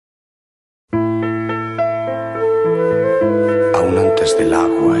antes del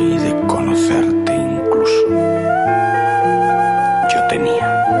agua y de conocerte incluso. Yo tenía,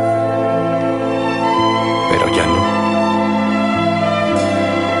 pero ya no.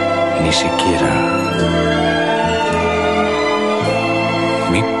 Ni siquiera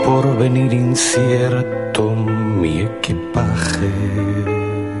mi porvenir incierto, mi equipaje,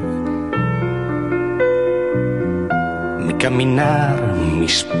 mi caminar,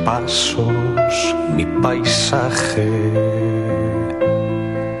 mis pasos, mi paisaje,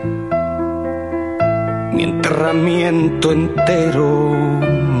 mi enterramiento entero,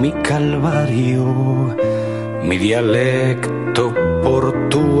 mi calvario, mi dialecto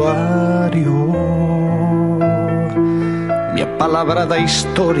portuario, mi apalabrada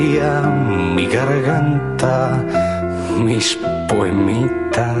historia, mi garganta, mis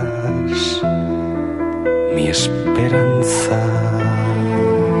poemitas, mi esperanza.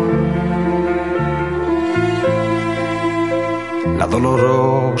 La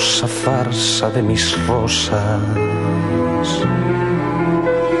dolorosa farsa de mis rosas,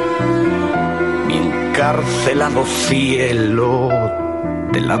 mi encarcelado cielo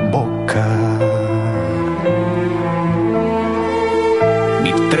de la boca,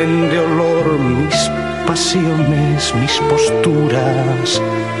 mi tren de olor, mis pasiones, mis posturas,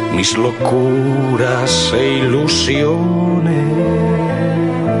 mis locuras e ilusiones,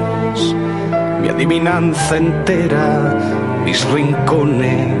 mi adivinanza entera, mis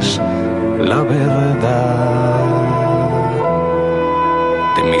rincones, la verdad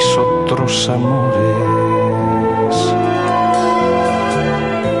de mis otros amores,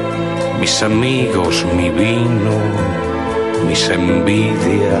 mis amigos, mi vino, mis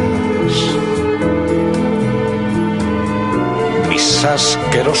envidias, mis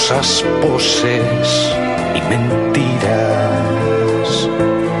asquerosas poses y mentiras,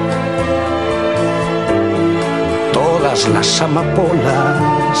 todas las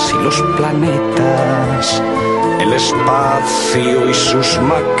amapolas y los planetas, el espacio y sus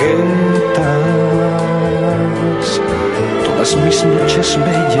maquetas, todas mis noches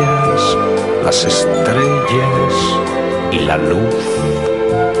bellas, las estrellas y la luz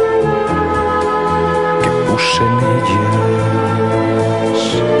que puse en ellas.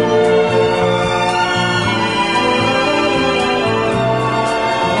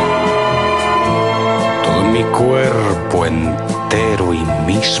 Todo mi cuerpo entero y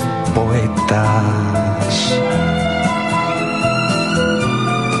mis poetas,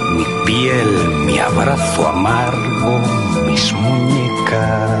 mi piel, mi abrazo amargo, mis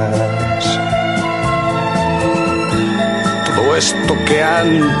muñecas, todo esto que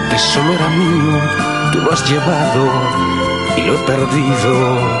antes solo era mío, tú lo has llevado y lo he perdido,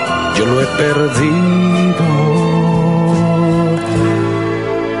 yo lo he perdido.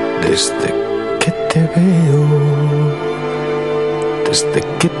 Desde que te veo, desde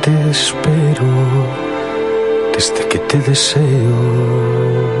que te espero, desde que te deseo,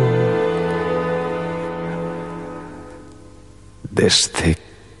 desde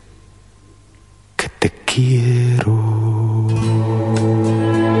que te quiero.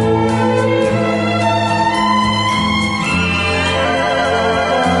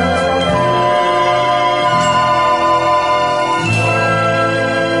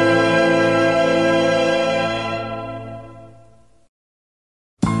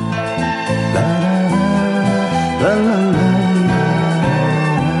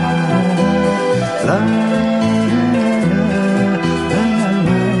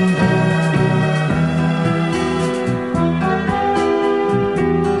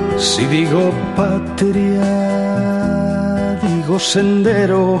 Si digo patria, digo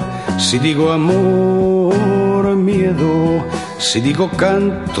sendero, si digo amor, miedo, si digo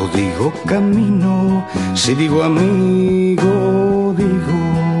canto, digo camino, si digo amigo,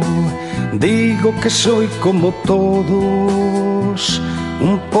 digo que soy como todos,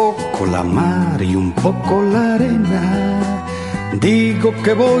 un poco la mar y un poco la arena, digo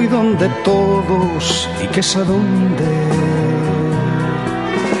que voy donde todos y que es a donde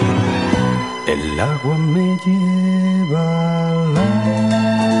el agua me lleva.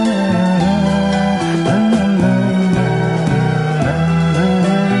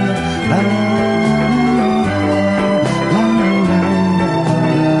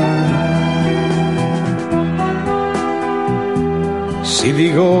 Si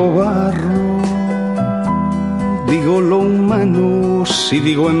digo barro, digo lo humano, si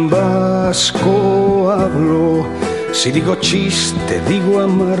digo en vasco hablo, si digo chiste, digo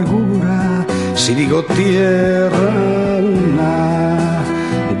amargura, si digo tierra una,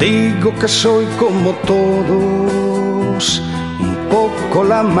 digo que soy como todos, un poco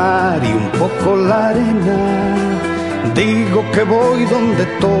la mar y un poco la arena, digo que voy donde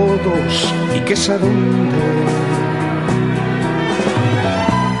todos y que es a donde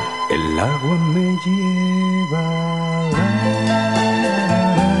el agua me lleva.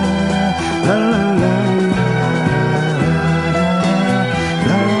 La, la, la, la.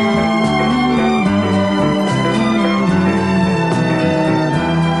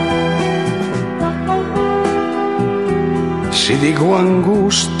 Si digo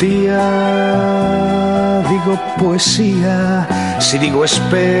angustia, digo poesía. Si digo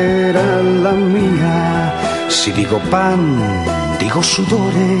espera la mía. Si digo pan, digo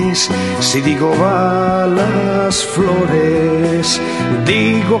sudores. Si digo balas, flores.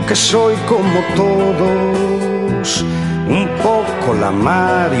 Digo que soy como todos, un poco la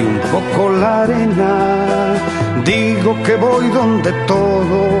mar y un poco la arena. Digo que voy donde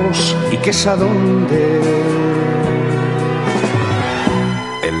todos y que es a donde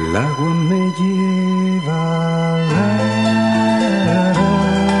el agua me lleva.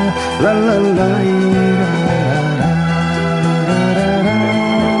 La, la, la,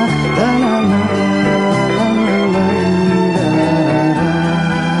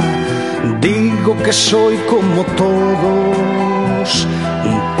 digo que soy como todos,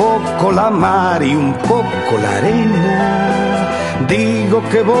 un poco la mar y un poco la arena. Digo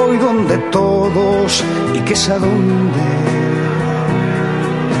que voy donde todos y que es a donde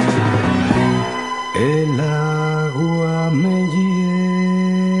el agua me lleva.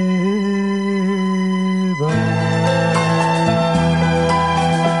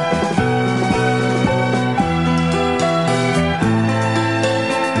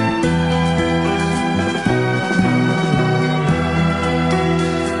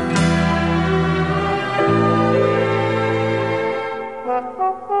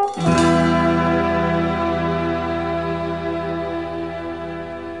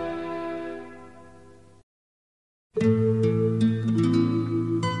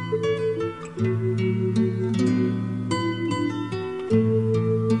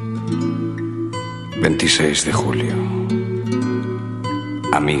 26 de julio.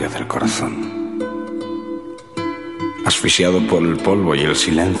 Amiga del corazón. Asfixiado por el polvo y el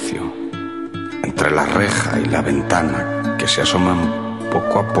silencio, entre la reja y la ventana que se asoman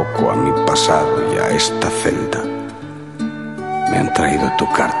poco a poco a mi pasado y a esta celda, me han traído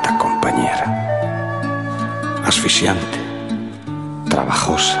tu carta, compañera. Asfixiante,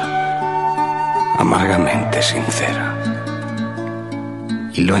 trabajosa, amargamente sincera.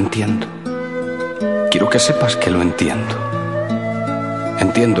 Y lo entiendo. Quiero que sepas que lo entiendo.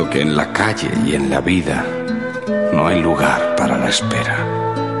 Entiendo que en la calle y en la vida no hay lugar para la espera,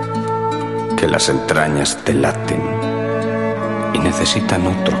 que las entrañas te laten y necesitan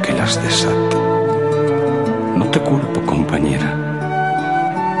otro que las desate. No te culpo, compañera.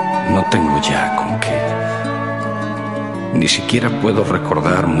 No tengo ya con qué. Ni siquiera puedo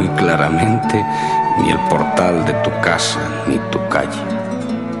recordar muy claramente ni el portal de tu casa ni tu calle.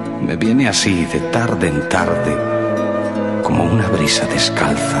 Me viene así de tarde en tarde como una brisa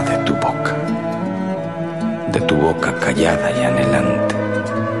descalza de tu boca callada y anhelante,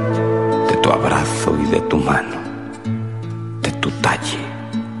 de tu abrazo y de tu mano, de tu talle,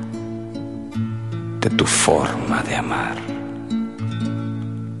 de tu forma de amar.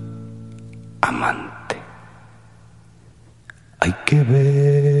 Amante. Hay que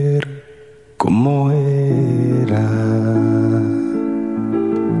ver cómo era.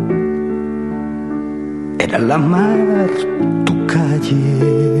 Era la mar, tu calle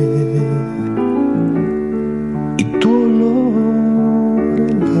y tu olor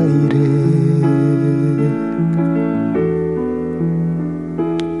al aire,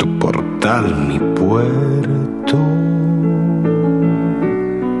 tu portal, mi puerto,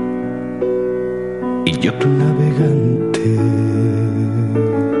 y yo tu navegante.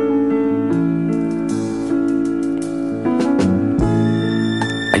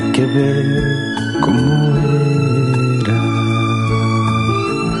 Hay que ver cómo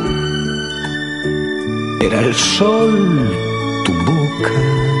era el sol, tu boca,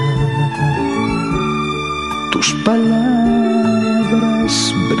 tus palabras,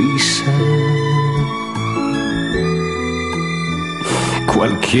 brisa,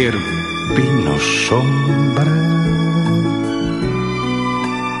 cualquier pino, sombra,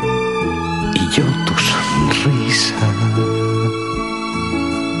 y yo tu sonrisa.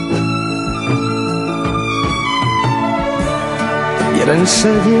 Y era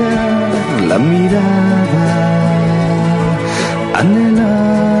ensayar la mirada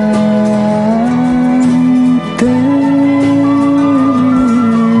anhelante,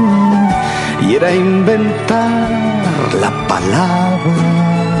 y era inventar la palabra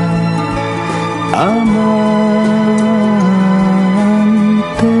amar.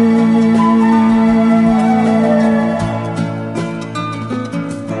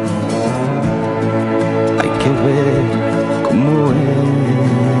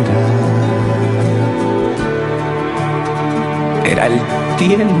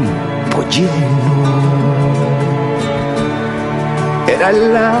 tiempo lleno. Era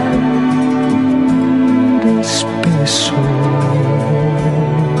el aire espeso,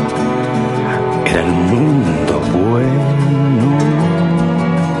 era el mundo bueno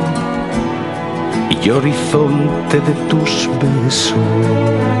y horizonte de tus besos.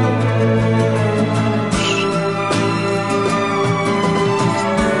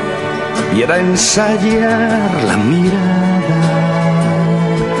 Y era ensayar la mirada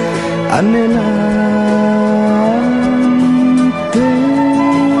anhelante,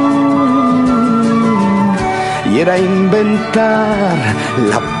 y era inventar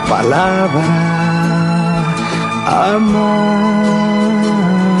la palabra amante,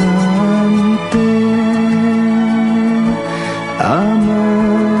 amante,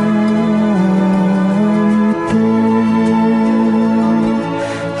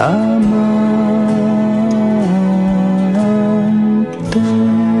 amante.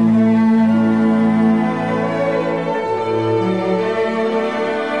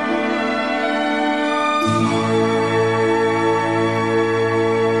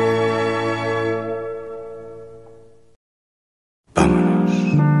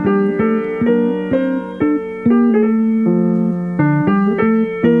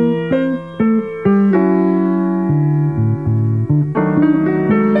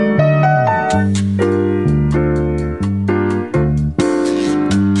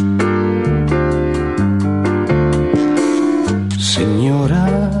 Señora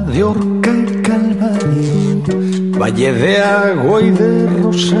de Orca y Calvario, valle de agua y de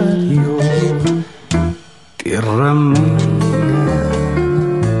rosario, tierra mía,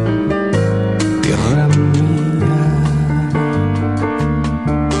 tierra mía,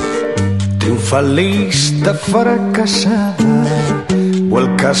 triunfalista fracasada,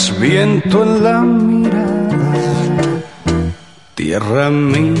 vuelcas viento en la mirada, tierra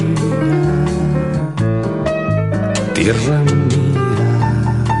mía, tierra mía.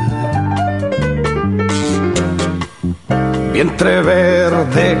 Vientre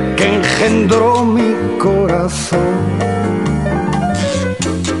verde que engendró mi corazón,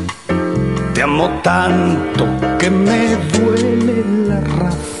 te amo tanto que me duele la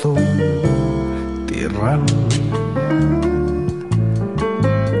razón, tierra mía,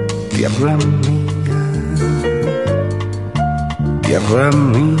 tierra mía, tierra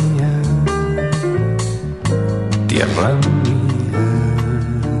mía, tierra mía.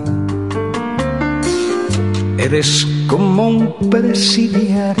 Eres como un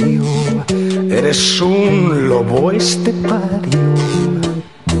presidiario, eres un lobo estepario,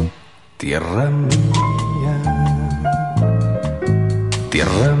 tierra mía,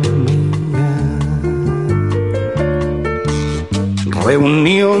 tierra mía.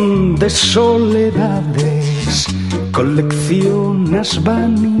 Reunión de soledades, coleccionas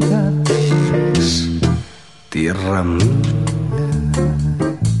vanidades, tierra mía,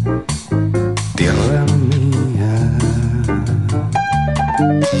 tierra mía.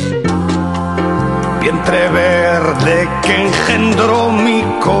 Vientre verde que engendró mi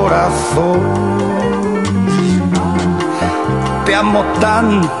corazón, te amo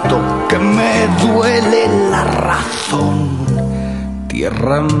tanto que me duele la razón,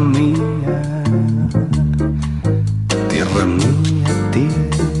 tierra mía, tierra mía, tierra,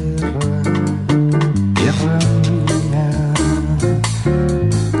 tierra mía,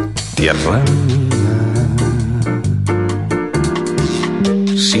 tierra mía.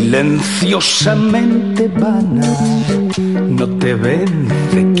 Silenciosamente vana, no te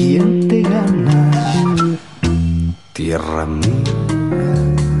vence quien te gana, tierra mía,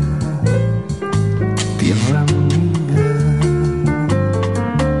 tierra mía.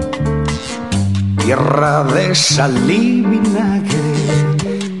 Tierra de sal y vinagre,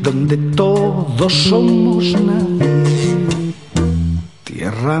 donde todos somos nadie,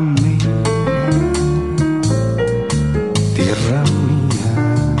 tierra mía, tierra mía.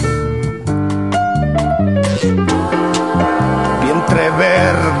 Vientre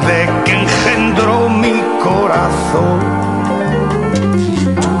verde que engendró mi corazón,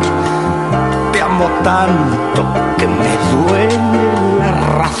 te amo tanto que me duele la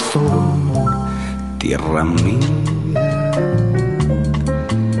razón, tierra mía,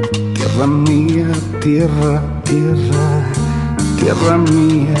 tierra mía, tierra, tierra, tierra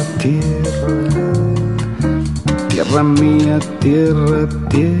mía, tierra, tierra mía, tierra,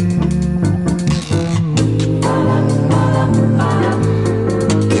 tierra.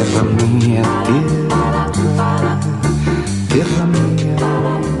 Tierra mía, tierra mía. Tierra mía.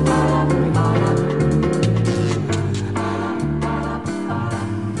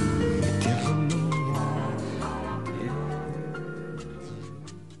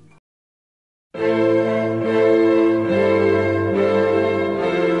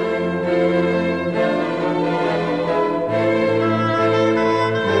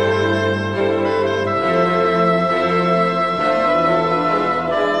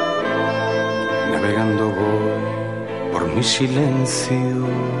 mi silencio,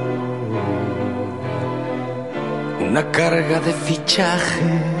 una carga de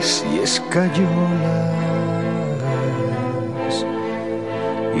fichajes y escayolas,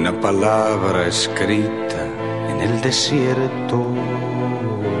 una palabra escrita en el desierto,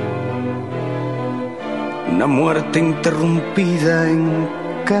 una muerte interrumpida en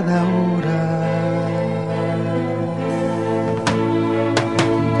cada hora.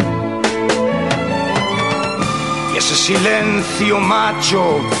 Y ese silencio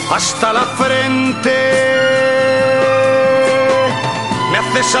macho hasta la frente me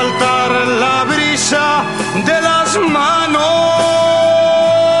hace saltar la brisa de las manos,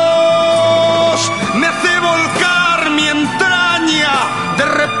 me hace volcar mi entraña de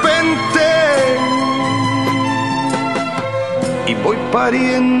repente y voy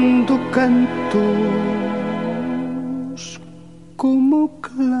pariendo cantos como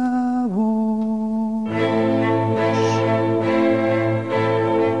clavos.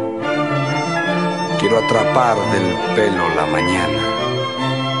 Quiero atrapar del pelo la mañana,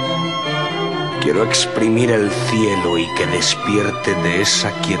 quiero exprimir el cielo y que despierte de esa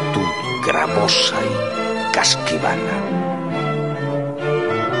quietud gravosa y casquivana.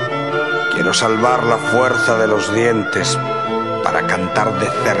 Quiero salvar la fuerza de los dientes para cantar de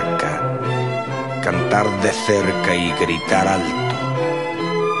cerca y gritar alto,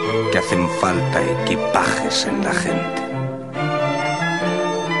 que hacen falta equipajes en la gente.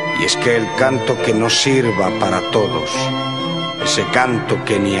 Y es que el canto que no sirva para todos, ese canto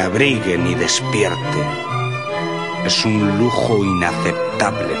que ni abrigue ni despierte, es un lujo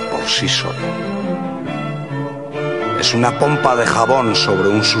inaceptable por sí solo. Es una pompa de jabón sobre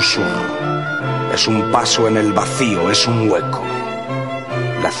un susurro, es un paso en el vacío, es un hueco,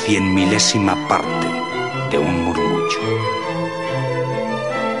 la 100.000ª parte de un murmullo.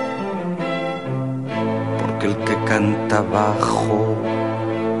 Porque el que canta bajo,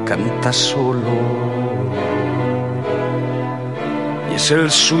 canta solo, y es el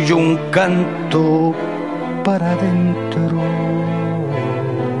suyo un canto para adentro,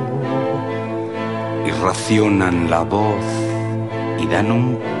 y racionan la voz y dan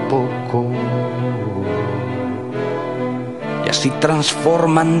un poco, y así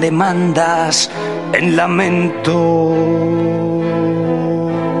transforman demandas en lamentos.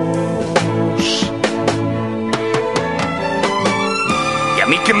 Y a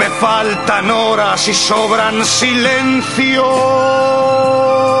mí que me faltan horas y sobran silencios,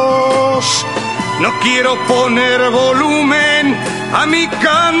 no quiero poner volumen a mi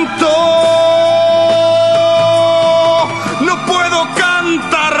canto. No puedo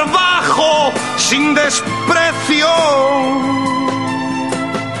cantar bajo sin desprecio.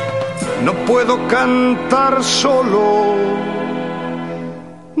 No puedo cantar solo.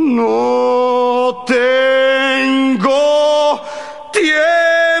 No te